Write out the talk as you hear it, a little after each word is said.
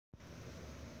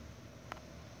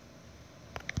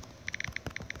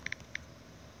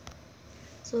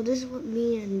So this is what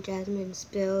me and Jasmine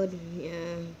spilled.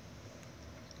 Yeah.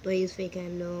 Blaze fake I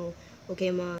know. Okay,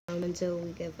 mom. Until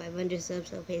we get 500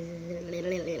 subs. Okay.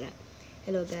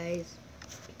 Hello, guys.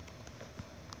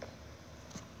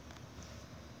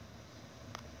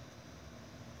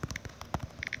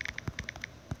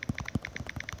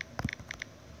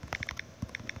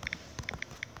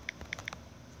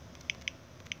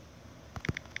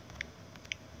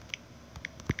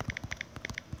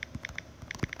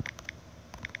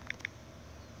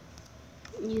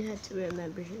 You had to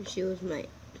remember she was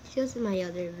in my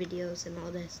other videos and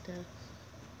all that stuff.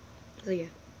 So yeah.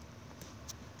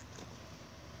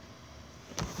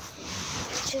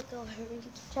 Check out her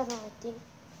YouTube channel.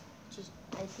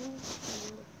 I think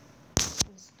she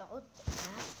installed the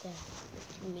app that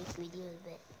to make videos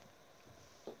that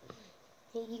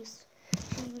she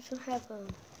used to have a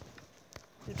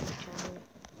YouTube channel.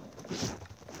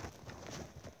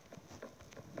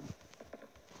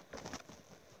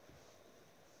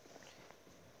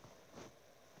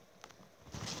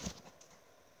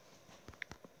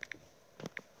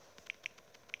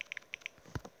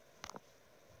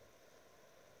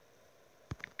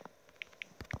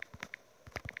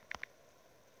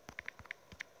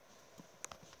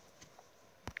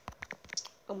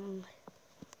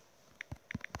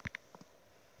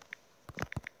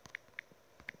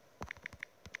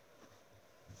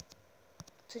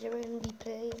 Today we're gonna be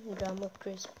playing Drama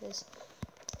Christmas.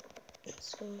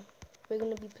 So we're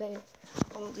gonna be playing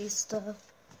all these stuff.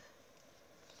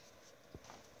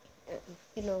 And,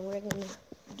 you know, we're gonna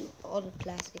do all the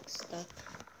classic stuff,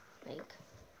 like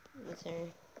with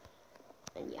her.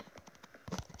 And yeah,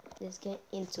 let's get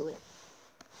into it.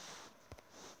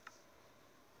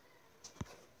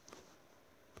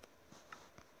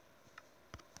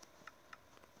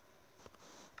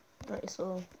 Alright,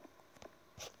 so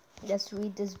let's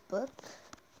read this book.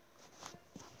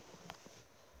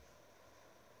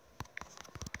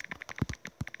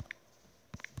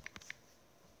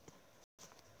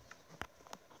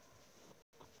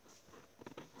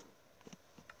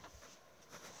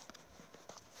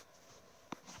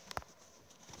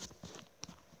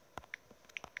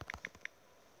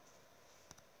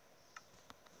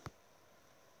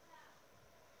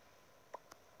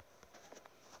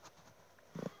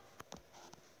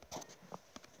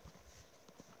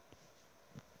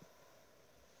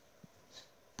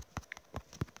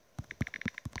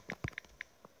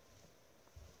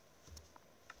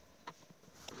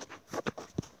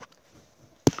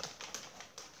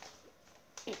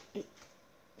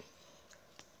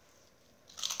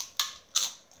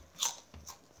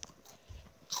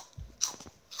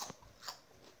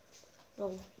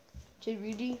 So, just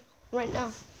reading right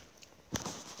now.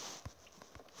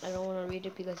 I don't want to read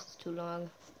it because it's too long.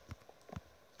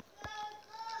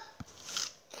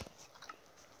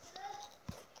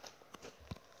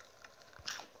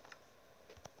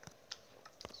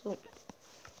 So,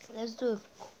 let's do a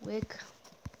quick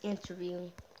interview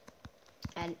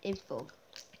and info.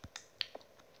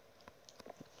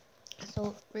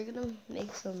 So, we're gonna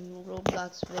make some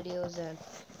Roblox videos and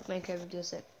Minecraft videos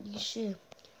that you should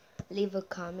leave a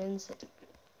comments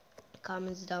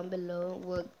down below.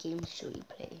 What games should we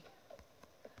play?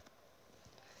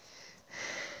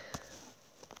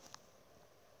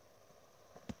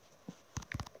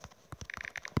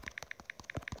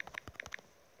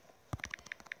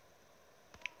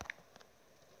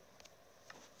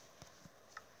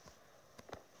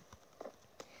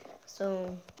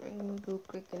 So we're gonna do a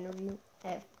quick interview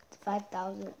at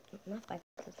 5,000, not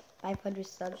 5,000, 500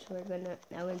 subs. I'm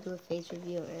gonna do a face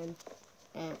review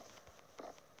and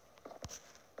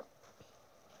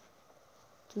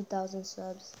 2,000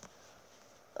 subs.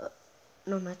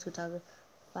 No, not 2,000.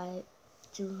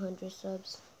 200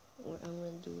 subs. Or I'm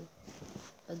gonna do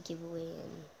a giveaway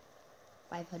and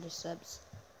 500 subs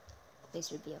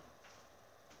face review.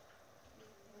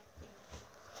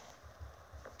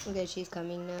 Okay, she's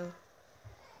coming now.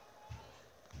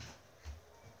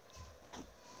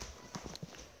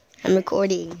 I'm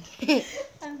recording.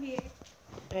 I'm here.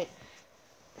 Right.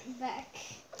 I'm back.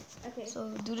 Okay.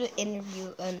 So do the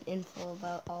interview and info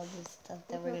about all this stuff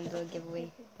that we're gonna do a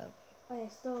giveaway about. Okay,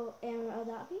 so in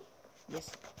Adobe?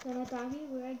 Yes. So in Adobe,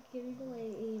 we're giving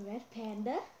away a red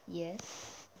panda. Yes.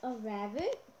 A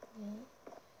rabbit. Yeah.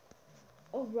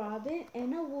 A robin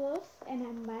and a wolf, and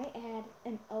I might add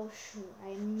an elf shoe.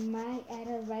 I might add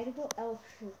a rideable elf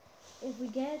shoe. If we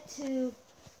get to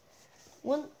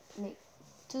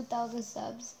 2,000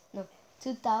 subs. No,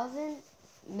 2,000.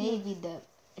 Maybe the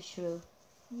shrew.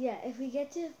 Yeah, if we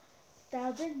get to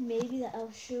 1,000, maybe the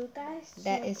elf shoe, guys.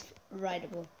 That is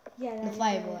rideable. Yeah, The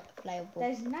flyable.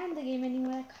 There's not in the game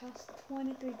anymore. That costs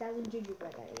 23,000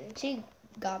 gingerbread. She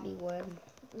got me one.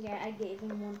 Yeah, I gave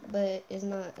him one. But it's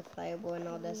not a flyable and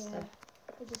all that stuff.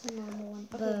 It's just a normal one.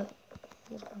 Okay.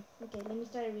 But, okay, let me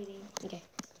start reading. Okay.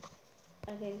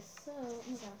 Okay, so, oh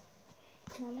my god.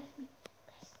 Now let me.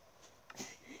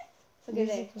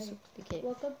 Okay.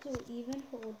 Welcome to Even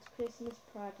Holds Christmas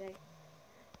Project.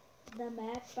 The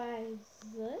map by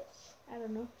Zush. I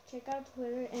don't know. Check out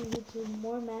Twitter and YouTube.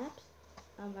 More maps.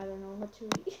 I don't know what to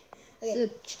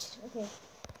read. Okay.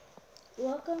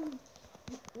 Welcome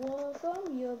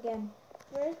you again.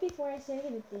 First, before I say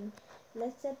anything,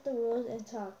 let's set the rules and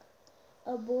talk.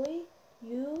 Avoid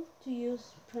you to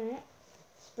use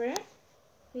sprint.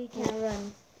 We can't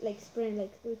run like sprint,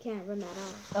 like we can't run at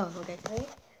all. Oh, okay. Right?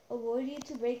 Avoid you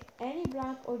to break any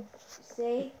block or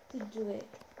say to do it.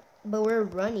 But we're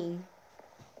running.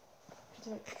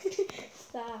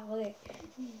 Stop. Okay.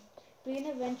 Bring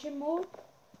adventure mode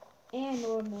and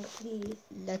normal, please.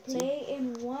 Let's Play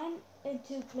in 1 and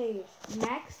 2 players.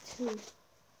 Max 2.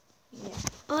 Yeah.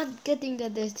 Oh, good thing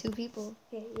that there's 2 people.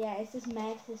 Okay, yeah, it says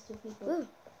max is 2 people. Ooh.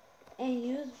 And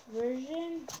use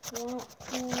version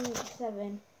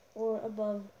 1.7 or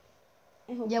above.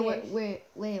 Yeah,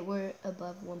 we're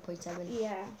above 1.7.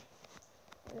 Yeah.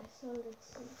 So let's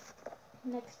see.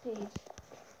 Next page.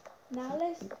 Now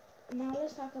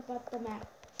let's talk about the map.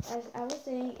 As I was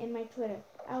saying in my Twitter,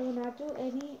 I would not do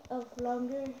any of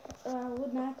longer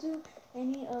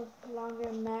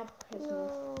map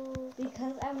Christmas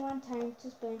because I want time to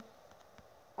spend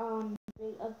on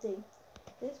big update.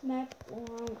 This map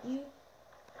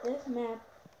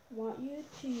want you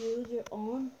to use your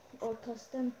own or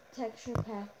custom texture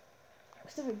pack.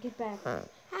 Sorry, get back.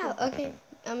 How? Okay,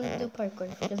 I'm gonna do parkour.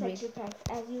 Just Texture pack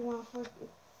as you want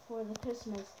for the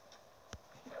Christmas.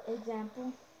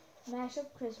 Example,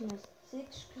 Mashup Christmas,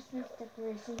 6 Christmas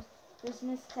decorations,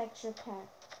 Christmas texture pack.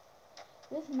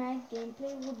 This map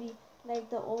gameplay will be like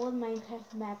the old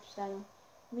Minecraft map style.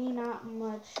 Me not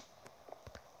much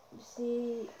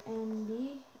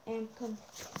CMD and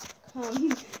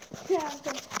complicated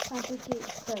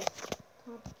stuff.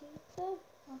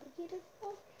 Complicated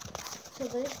stuff? So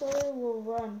this story will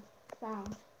run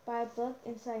found by book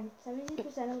inside.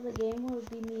 70% of the game will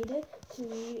be needed to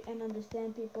read and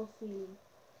understand people's feelings.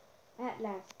 At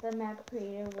last, the map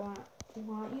creator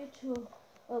want you to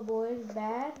avoid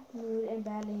bad mood and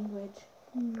bad language.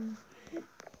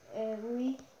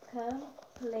 We come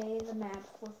play the map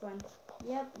for fun.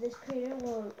 Yep, this creator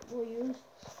will use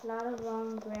a lot of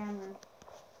wrong grammar.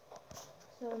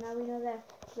 So now we know that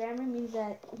grammar means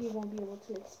that he won't be able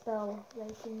to like spell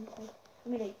like things like, I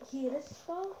mean like he is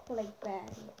spell but like bad.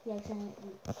 He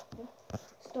accidentally. Okay?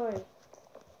 Story.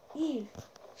 Eve.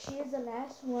 She is the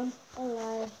last one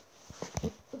alive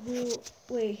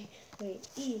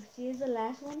Eve. She is the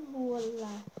last one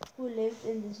who lived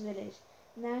in this village.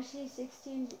 Now she's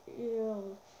 16 years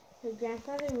old. Her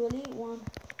grandfather really want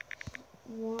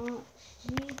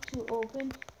she to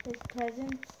open his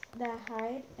presents that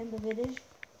hide in the village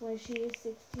when she is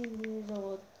 16 years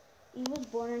old. Eve was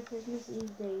born on Christmas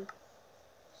Eve day.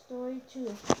 Story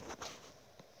 2.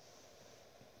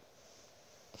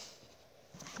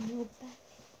 No back.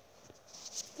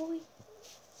 Boy.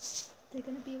 They're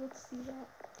gonna be able to see that.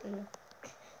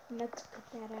 I'm not to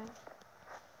cut that out.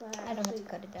 But I don't have to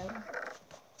cut it down.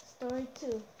 Story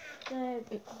 2.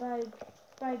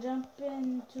 By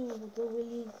jumping to the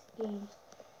Willy's games.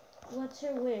 What's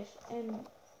her wish and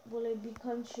will it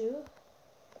become true?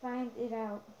 Find it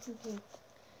out. Okay.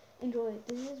 Enjoy.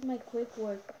 This is my quick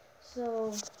work.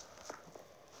 So,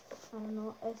 I don't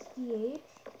know, SDH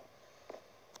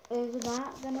is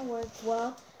not gonna work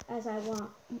well as I want,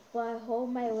 but I hope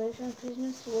my wish on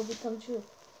Christmas will become true.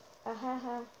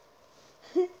 Ahaha.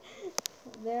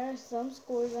 There are some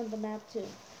scores on the map too.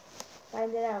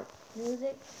 Find it out.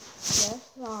 Music,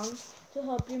 yes, songs to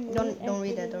help you move. Don't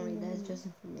read that. Don't read that. It's just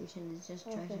information. It's just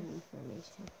trash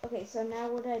information. Okay, so now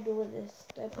what do I do with this?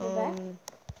 Do I put it back?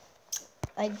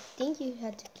 I think you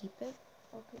had to keep it.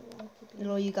 Okay, I'll keep it.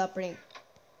 No, you got brain.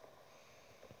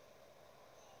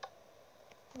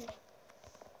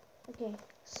 Okay.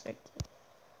 Start.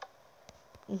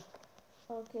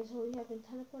 Okay, so we have been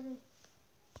teleported.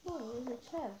 Oh, there's a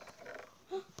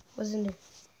chest. What's in there?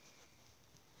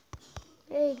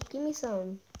 Hey, give me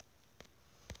some.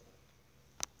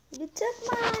 You took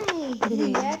mine.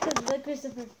 Yeah, because look,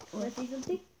 Christopher. Want to see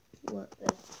something? What?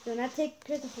 Do not take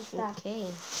Christopher's stuff. Okay.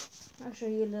 I'll show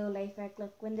you a little life hack.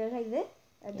 Look, when they're like this,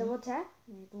 a double tap,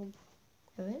 and boom.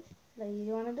 Okay. Like,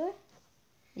 you want to do it?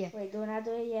 Yeah. Wait, do not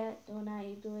do it yet. Do not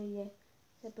do it yet.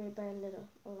 Separate by a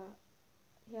lot.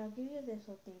 Here, I'll give you this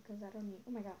whole thing because I don't need.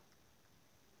 Oh my god.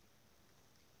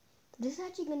 This is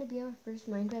actually gonna be our first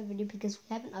Minecraft video because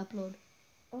we haven't uploaded.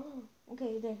 Oh,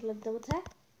 okay. There, look, double tap.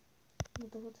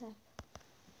 Look, double tap.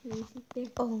 Let me see there.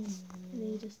 Oh. And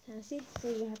then you just tap. See, so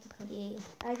you have to come. Yeah.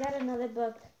 I got another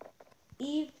book.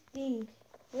 Evening.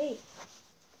 Wait.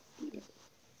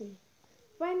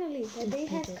 Finally, the day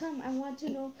has come. I want to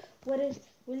know what is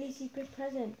Willie's secret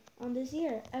present on this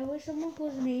year. I wish someone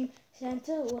whose name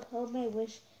Santa will help my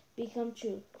wish become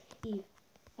true. Eve.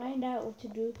 Find out what to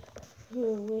do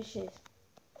her wishes.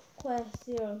 Quest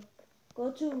 0.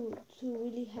 Go to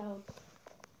Willie's house.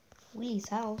 Willie's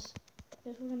house.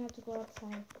 Guess we're gonna have to go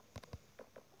outside.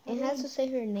 It has to say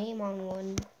her name on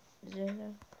one. Go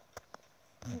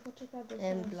check out this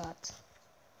And house. blot.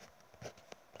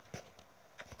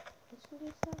 This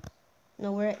Willie's house?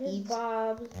 No, we're at Here's Eve's.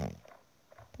 Bob's.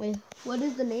 Wait, what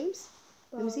is the names?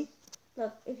 Let me see.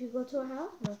 Look, if you go to a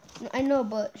house, look. No, I know,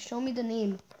 but show me the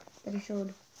name that it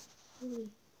showed. Willie.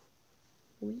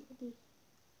 Willie?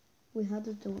 Wait, how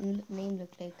does the name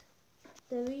look like?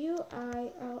 Willy.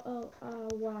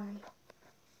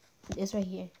 It's right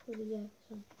here. Willie, yeah, this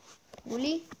one.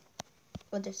 Willie?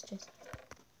 Oh, there's just.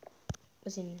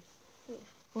 What's in here? Yeah.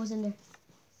 What was in there?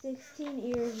 16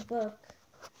 years book.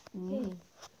 Mm.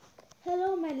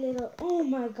 Hello, my little. Oh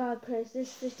my God, Chris,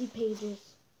 there's 50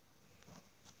 pages.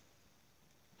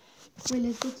 Wait,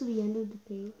 let's go to the end of the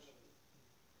page.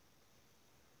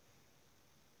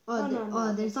 Oh,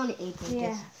 no. There's only 8 pages.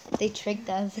 Yeah. They tricked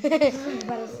us. But I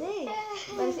say,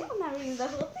 I'm not reading the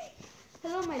whole thing.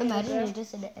 Hello, my little Imagine girl. you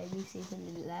just said the ABCs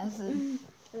and the last.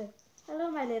 Hello,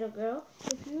 my little girl.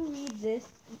 If you read this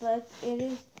book, it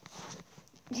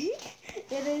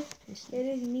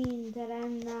is mean that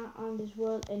I'm not on this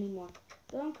world anymore.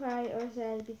 Don't cry or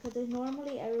sad because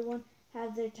normally everyone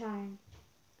has their time.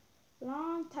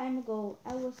 Long time ago,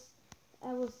 I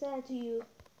was said to you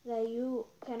that you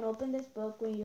can open this book when you